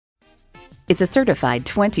It's a certified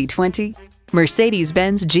 2020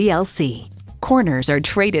 Mercedes-Benz GLC. Corners are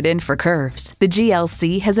traded in for curves. The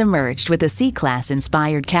GLC has emerged with a C-Class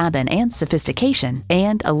inspired cabin and sophistication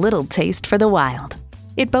and a little taste for the wild.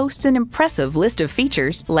 It boasts an impressive list of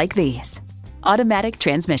features like these: automatic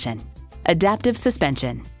transmission, adaptive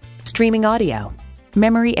suspension, streaming audio,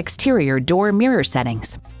 memory exterior door mirror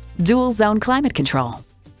settings, dual zone climate control,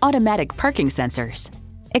 automatic parking sensors,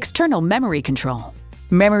 external memory control,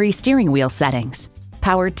 memory steering wheel settings,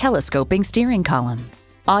 power telescoping steering column,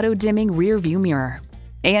 auto-dimming rear view mirror,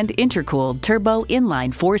 and intercooled turbo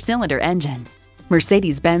inline 4-cylinder engine.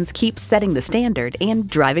 Mercedes-Benz keeps setting the standard and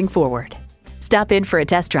driving forward. Stop in for a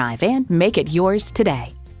test drive and make it yours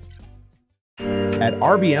today. At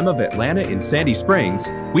RBM of Atlanta in Sandy Springs,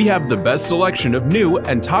 we have the best selection of new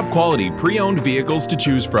and top-quality pre-owned vehicles to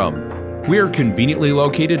choose from. We are conveniently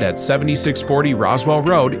located at 7640 Roswell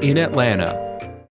Road in Atlanta.